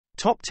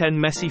Top 10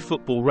 Messi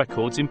football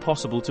records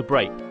impossible to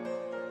break.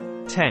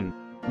 10.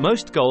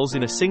 Most goals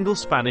in a single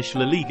Spanish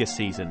La Liga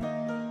season.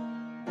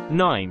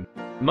 9.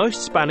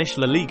 Most Spanish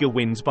La Liga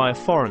wins by a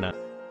foreigner.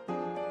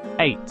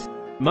 8.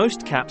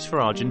 Most caps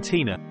for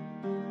Argentina.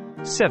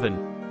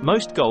 7.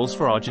 Most goals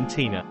for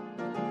Argentina.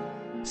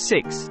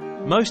 6.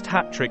 Most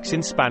hat-tricks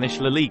in Spanish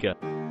La Liga.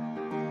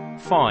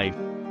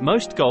 5.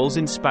 Most goals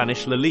in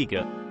Spanish La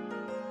Liga.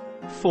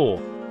 4.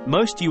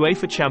 Most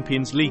UEFA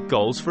Champions League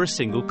goals for a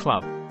single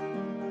club.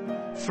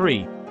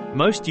 3.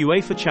 Most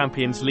UEFA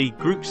Champions League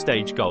group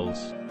stage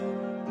goals.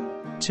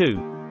 2.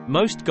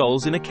 Most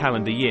goals in a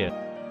calendar year.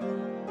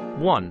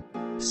 1.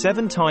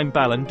 7-time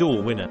Ballon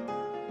d'Or winner.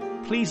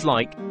 Please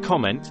like,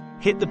 comment,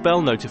 hit the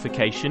bell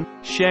notification,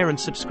 share and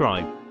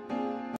subscribe.